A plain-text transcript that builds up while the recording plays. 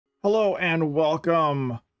Hello and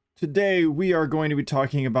welcome. Today we are going to be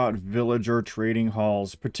talking about villager trading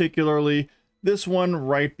halls, particularly this one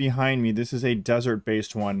right behind me. This is a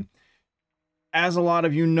desert-based one. As a lot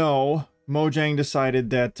of you know, Mojang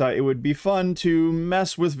decided that it would be fun to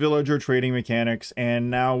mess with villager trading mechanics,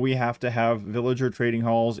 and now we have to have villager trading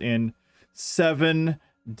halls in 7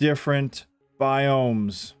 different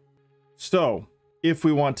biomes. So, if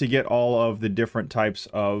we want to get all of the different types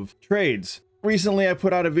of trades. Recently, I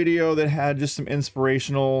put out a video that had just some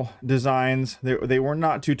inspirational designs. They were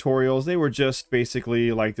not tutorials. They were just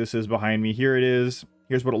basically like, this is behind me. Here it is.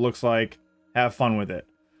 Here's what it looks like. Have fun with it.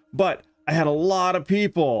 But I had a lot of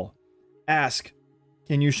people ask,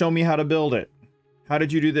 can you show me how to build it? How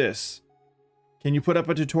did you do this? Can you put up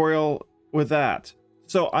a tutorial with that?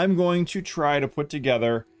 So I'm going to try to put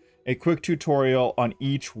together a quick tutorial on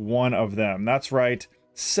each one of them. That's right,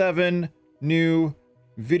 7 new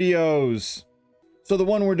videos. So the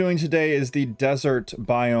one we're doing today is the desert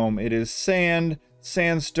biome. It is sand,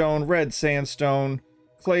 sandstone, red sandstone,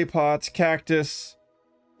 clay pots, cactus,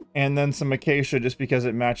 and then some acacia just because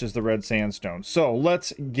it matches the red sandstone. So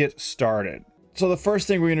let's get started. So the first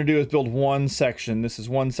thing we're going to do is build one section. This is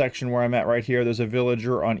one section where I'm at right here. There's a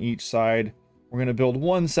villager on each side. We're going to build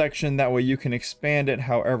one section. That way you can expand it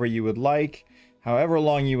however you would like, however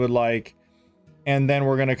long you would like. And then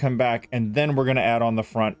we're going to come back and then we're going to add on the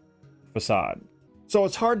front facade. So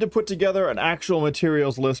it's hard to put together an actual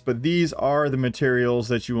materials list, but these are the materials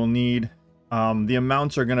that you will need. The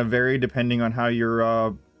amounts are going to vary depending on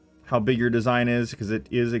how big your design is, because it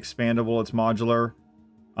is expandable, it's modular.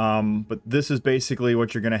 But this is basically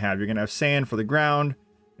what you're going to have. You're going to have sand for the ground,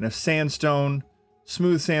 you're going to have sandstone,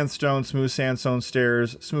 smooth sandstone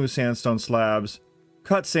stairs, smooth sandstone slabs,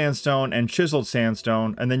 cut sandstone, and chiseled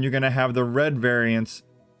sandstone. And then you're going to have the red variants,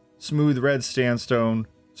 smooth red sandstone,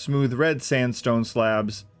 smooth red sandstone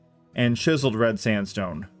slabs, and chiseled red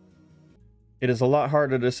sandstone. It is a lot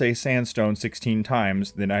harder to say sandstone 16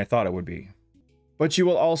 times than I thought it would be. But you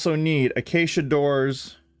will also need acacia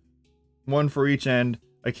doors, one for each end,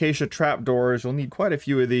 acacia trap doors. You'll need quite a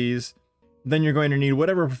few of these. Then you're going to need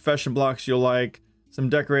whatever profession blocks you like, some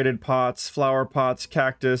decorated pots, flower pots,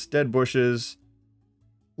 cactus, dead bushes,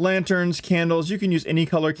 lanterns, candles. You can use any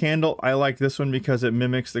color candle. I like this one because it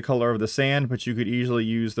mimics the color of the sand, but you could easily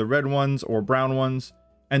use the red ones or brown ones,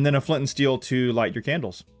 and then a flint and steel to light your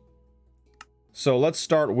candles. So let's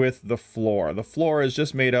start with the floor. The floor is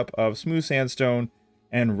just made up of smooth sandstone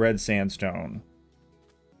and red sandstone.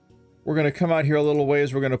 We're going to come out here a little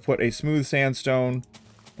ways. We're going to put a smooth sandstone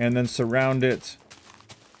and then surround it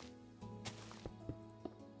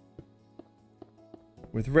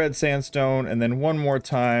with red sandstone, and then one more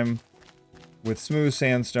time with smooth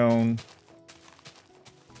sandstone.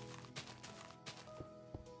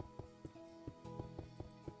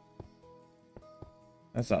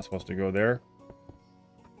 That's not supposed to go there.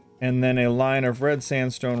 And then a line of red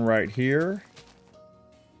sandstone right here.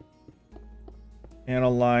 And a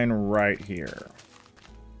line right here.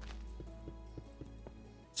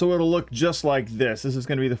 So it'll look just like this. This is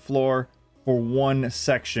going to be the floor for one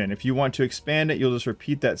section. If you want to expand it, you'll just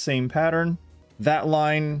repeat that same pattern. That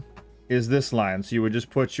line is this line. So you would just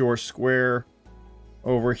put your square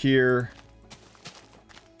over here.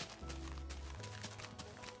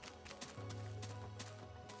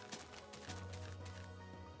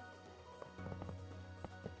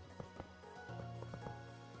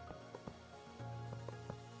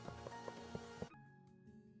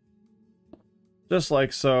 Just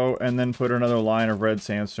like so, and then put another line of red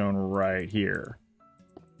sandstone right here.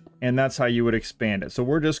 And that's how you would expand it. So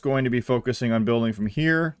we're just going to be focusing on building from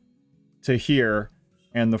here to here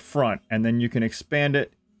and the front, and then you can expand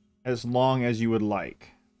it as long as you would like.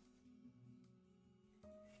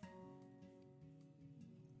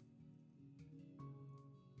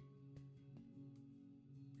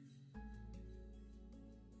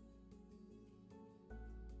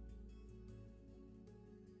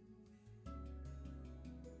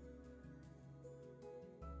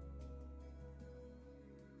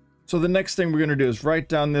 So the next thing we're going to do is write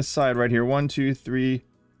down this side right here. 1, 2, 3.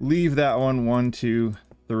 Leave that one. 1, 2,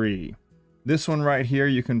 3. This one right here,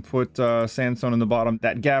 you can put sandstone in the bottom.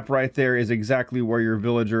 That gap right there is exactly where your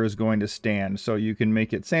villager is going to stand. So you can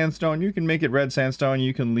make it sandstone, you can make it red sandstone,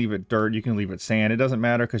 you can leave it dirt, you can leave it sand. It doesn't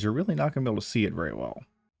matter because you're really not going to be able to see it very well.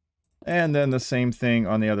 And then the same thing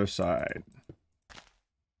on the other side.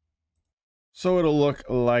 So it'll look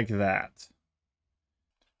like that.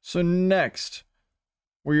 So next,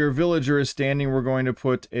 where your villager is standing, we're going to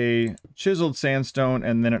put a chiseled sandstone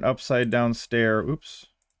and then an upside down stair. Oops.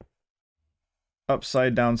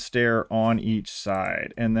 upside down stair on each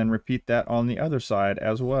side, and then repeat that on the other side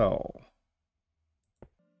as well.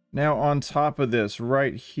 Now on top of this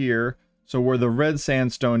right here, so where the red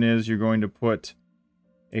sandstone is, you're going to put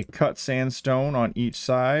a cut sandstone on each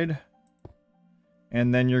side,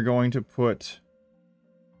 and then you're going to put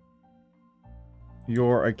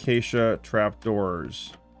your acacia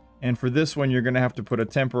trapdoors. And for this one, you're going to have to put a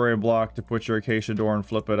temporary block to put your acacia door and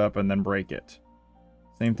flip it up and then break it.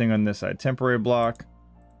 Same thing on this side. Temporary block,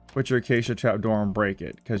 put your acacia trapdoor and break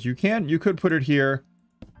it. Because you could put it here,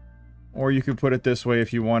 or you could put it this way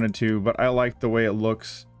if you wanted to, but I like the way it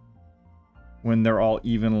looks when they're all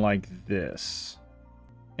even like this.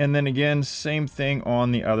 And then again, same thing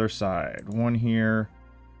on the other side. One here,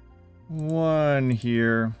 one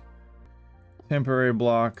here. Temporary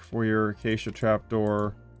block for your acacia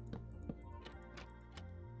trapdoor.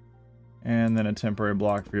 And then a temporary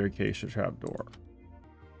block for your acacia trapdoor.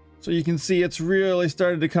 So you can see it's really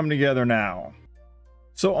started to come together now.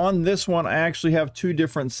 So on this one, I actually have two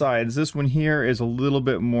different sides. This one here is a little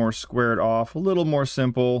bit more squared off, a little more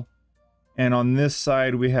simple. And on this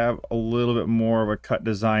side, we have a little bit more of a cut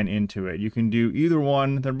design into it. You can do either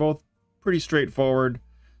one. They're both pretty straightforward.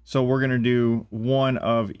 So we're going to do one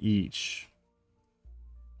of each.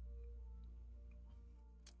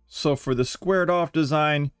 So for the squared off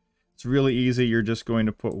design, it's really easy. You're just going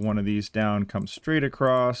to put one of these down, come straight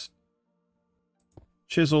across,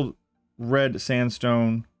 chiseled red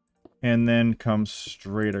sandstone, and then come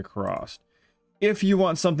straight across. If you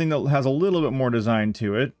want something that has a little bit more design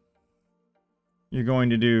to it, you're going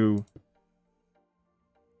to do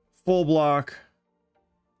full block,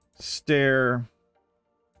 stair,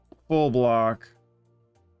 full block,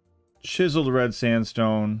 chiseled red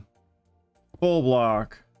sandstone, full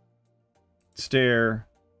block, stair,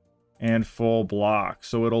 and full block.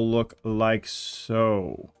 So it'll look like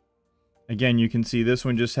so. Again, you can see this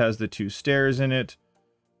one just has the two stairs in it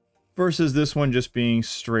versus this one just being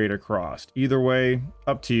straight across. Either way,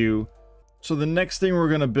 up to you. So the next thing we're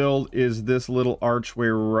going to build is this little archway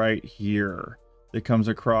right here that comes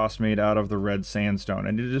across, made out of the red sandstone.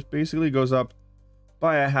 And it just basically goes up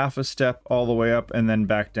by a half a step all the way up and then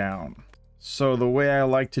back down. So the way I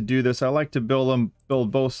like to do this, I like to build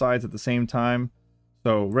both sides at the same time.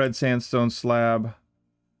 So red sandstone slab,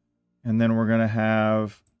 and then we're going to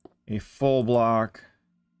have a full block,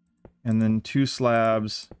 and then two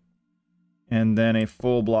slabs, and then a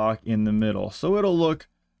full block in the middle. So it'll look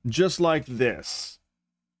just like this.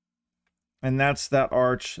 And that's that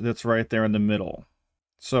arch that's right there in the middle.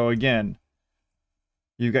 So again,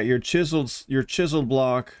 you've got your chiseled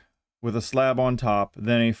block with a slab on top,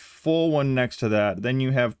 then a full one next to that. Then you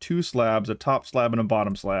have two slabs, a top slab and a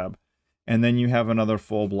bottom slab. And then you have another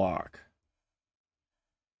full block.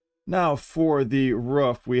 Now for the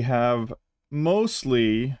roof, we have most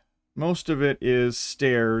of it is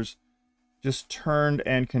stairs, just turned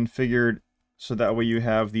and configured so that way you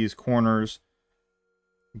have these corners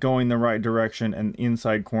going the right direction and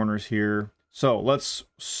inside corners here. So let's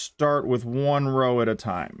start with one row at a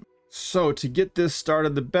time. So to get this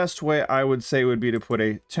started, the best way I would say would be to put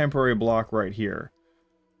a temporary block right here.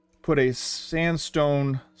 Put a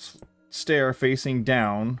sandstone stair facing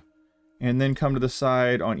down, and then come to the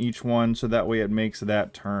side on each one so that way it makes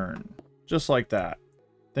that turn. Just like that.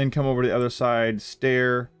 Then come over to the other side,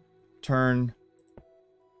 stair, turn,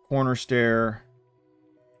 corner stair,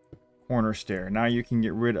 corner stair. Now you can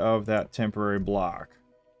get rid of that temporary block.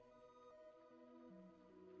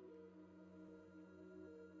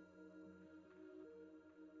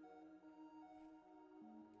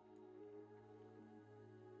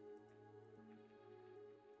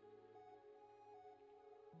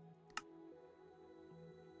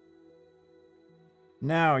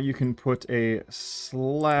 Now you can put a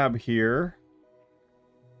slab here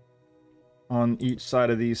on each side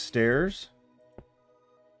of these stairs.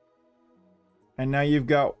 And now you've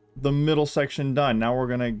got the middle section done. Now we're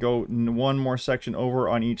going to go one more section over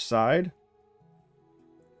on each side.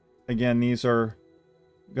 Again, these are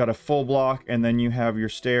got a full block, and then you have your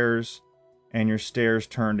stairs and your stairs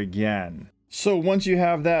turned again. So once you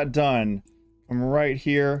have that done, come right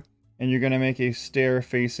here and you're going to make a stair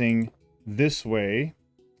facing this way,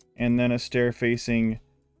 and then a stair facing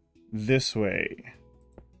this way.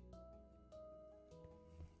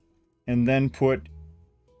 And then put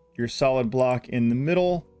your solid block in the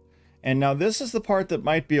middle. And now this is the part that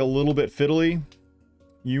might be a little bit fiddly.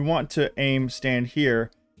 You want to stand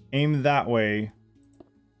here, aim that way,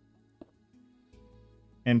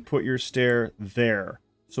 and put your stair there.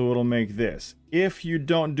 So it'll make this. If you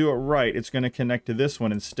don't do it right, it's going to connect to this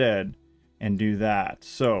one instead and do that.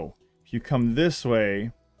 So if you come this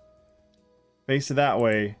way, face it that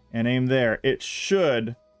way, and aim there, it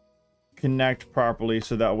should connect properly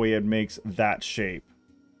so that way it makes that shape.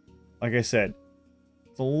 Like I said,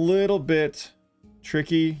 it's a little bit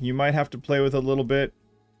tricky. You might have to play with it a little bit.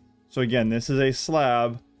 So again, this is a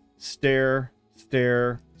slab, stair,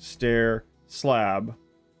 stair, stair, slab.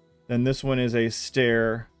 Then this one is a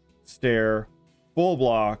stair, stair, full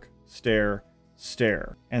block, stair,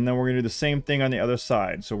 stair. And then we're gonna do the same thing on the other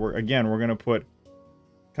side. So we're gonna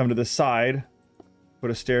come to the side,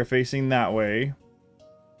 put a stair facing that way,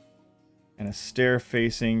 and a stair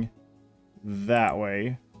facing that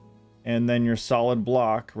way, and then your solid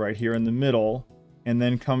block right here in the middle, and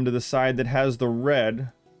then come to the side that has the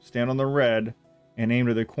red, stand on the red, and aim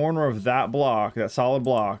to the corner of that block, that solid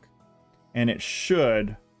block, and it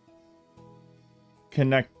should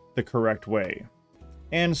connect the correct way.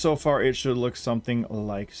 And so far it should look something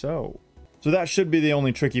like so. So that should be the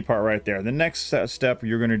only tricky part right there. The next step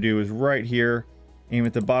you're going to do is right here, aim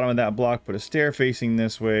at the bottom of that block, put a stair facing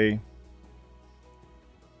this way,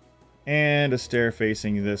 and a stair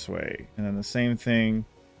facing this way, and then the same thing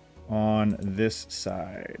on this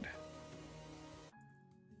side.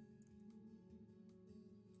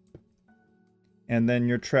 And then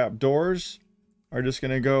your trap doors are just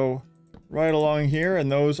going to go right along here,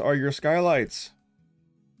 and those are your skylights.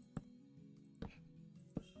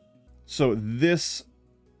 So this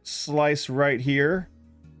slice right here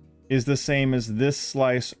is the same as this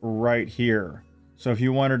slice right here. So if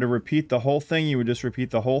you wanted to repeat the whole thing, you would just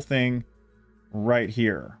repeat the whole thing right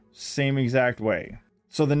here. Same exact way.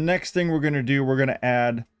 So the next thing we're going to do, we're going to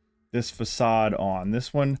add this facade on.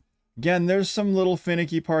 This one, again, there's some little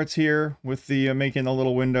finicky parts here with the making the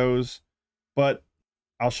little windows, but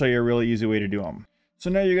I'll show you a really easy way to do them. So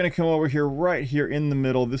now you're going to come over here, right here in the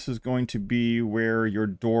middle. This is going to be where your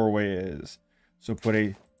doorway is. So put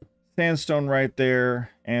a sandstone right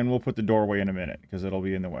there, and we'll put the doorway in a minute because it'll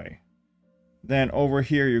be in the way. Then over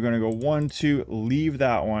here, you're going to go 1, 2, leave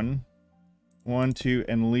that one. 1, 2,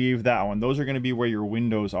 and leave that one. Those are going to be where your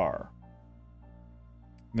windows are.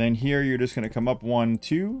 Then here, you're just going to come up 1,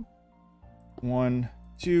 2, 1,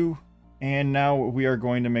 2, and now we are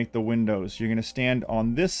going to make the windows. You're going to stand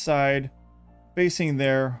on this side, facing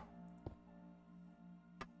there.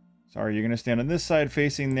 Sorry, you're going to stand on this side,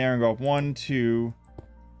 facing there, and go up 1, 2,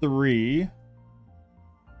 3.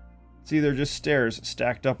 See, they're just stairs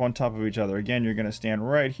stacked up on top of each other. Again, you're going to stand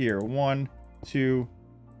right here. 1, 2,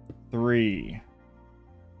 3.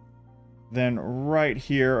 Then right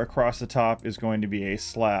here across the top is going to be a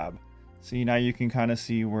slab. See, now you can kind of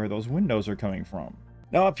see where those windows are coming from.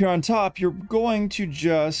 Now up here on top, you're going to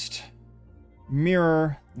just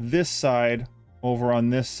mirror this side over on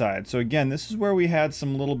this side. So again, this is where we had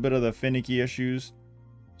some little bit of the finicky issues.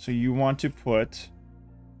 So you want to put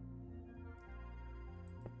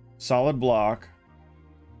solid block,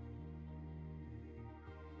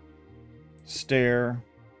 stair,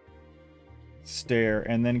 stair,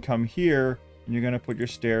 and then come here, and you're going to put your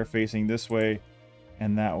stair facing this way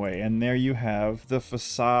and that way. And there you have the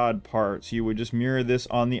facade parts. You would just mirror this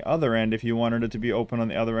on the other end if you wanted it to be open on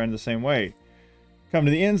the other end the same way. Come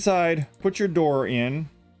to the inside, put your door in,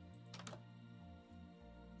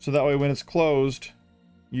 so that way when it's closed,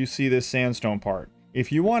 you see this sandstone part. If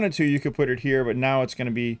you wanted to, you could put it here, but now it's going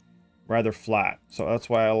to be rather flat. So that's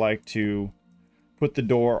why I like to put the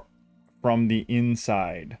door from the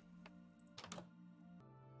inside.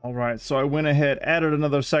 All right, so I went ahead, added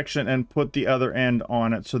another section, and put the other end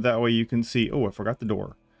on it, so that way you can see, oh, I forgot the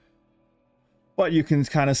door. But you can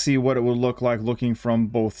kind of see what it would look like looking from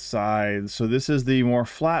both sides. So this is the more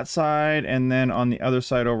flat side, and then on the other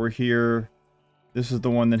side over here, this is the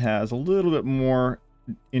one that has a little bit more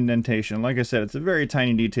indentation. Like I said, it's a very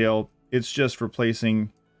tiny detail. It's just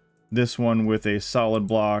replacing this one with a solid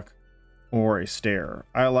block or a stair.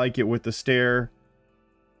 I like it with the stair,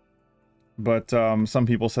 but some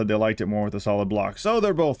people said they liked it more with a solid block. So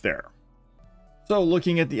they're both there. So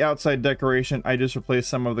looking at the outside decoration, I just replaced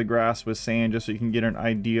some of the grass with sand just so you can get an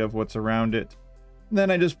idea of what's around it. And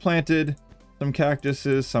then I just planted some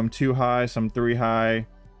cactuses, some 2 high, some 3 high,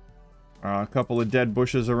 a couple of dead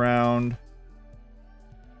bushes around.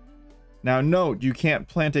 Now note, you can't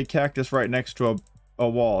plant a cactus right next to a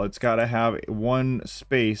wall. It's got to have one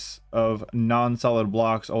space of non-solid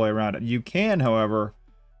blocks all the way around it. You can, however,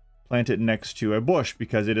 plant it next to a bush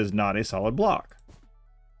because it is not a solid block.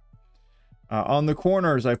 On the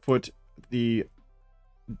corners, I put the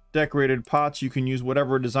decorated pots. You can use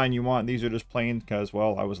whatever design you want. These are just plain because,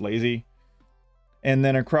 well, I was lazy. And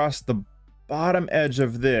then across the bottom edge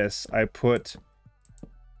of this, I put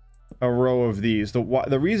a row of these.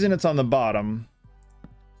 The reason it's on the bottom,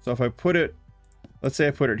 so if I put it, let's say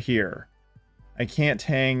I put it here, I can't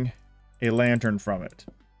hang a lantern from it.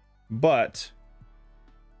 But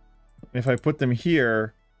if I put them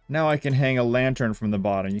here, now I can hang a lantern from the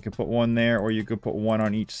bottom. You could put one there, or you could put one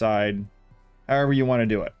on each side, however you want to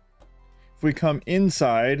do it. If we come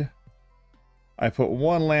inside, I put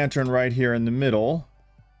one lantern right here in the middle,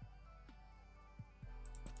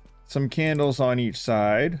 some candles on each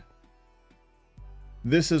side.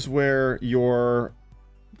 This is where your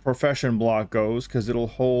profession block goes, because it'll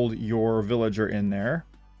hold your villager in there.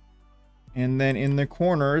 And then in the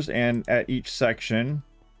corners and at each section,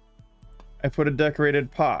 I put a decorated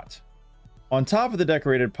pot. On top of the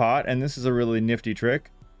decorated pot, and this is a really nifty trick,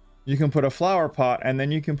 you can put a flower pot, and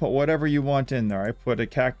then you can put whatever you want in there. I put a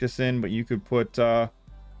cactus in, but you could put a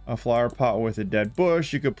flower pot with a dead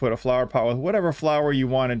bush. You could put a flower pot with whatever flower you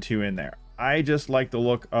wanted to in there. I just like the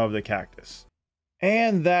look of the cactus.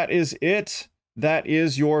 And that is it. That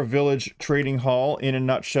is your village trading hall in a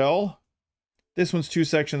nutshell. This one's 2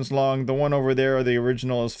 sections long. The one over there, the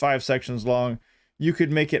original, is 5 sections long. You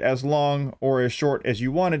could make it as long or as short as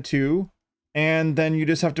you wanted to, and then you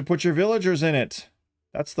just have to put your villagers in it.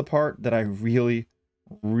 That's the part that I really,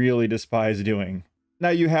 really despise doing. Now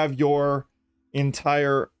you have your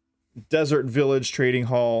entire desert village trading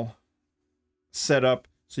hall set up,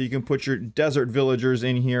 so you can put your desert villagers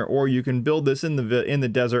in here, or you can build this in the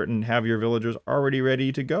desert and have your villagers already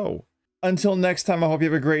ready to go. Until next time, I hope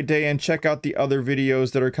you have a great day, and check out the other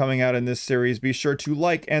videos that are coming out in this series. Be sure to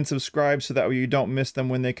like and subscribe so that way you don't miss them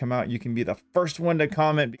when they come out. You can be the first one to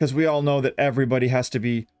comment, because we all know that everybody has to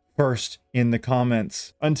be first in the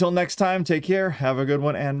comments. Until next time, take care, have a good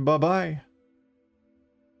one, and bye-bye.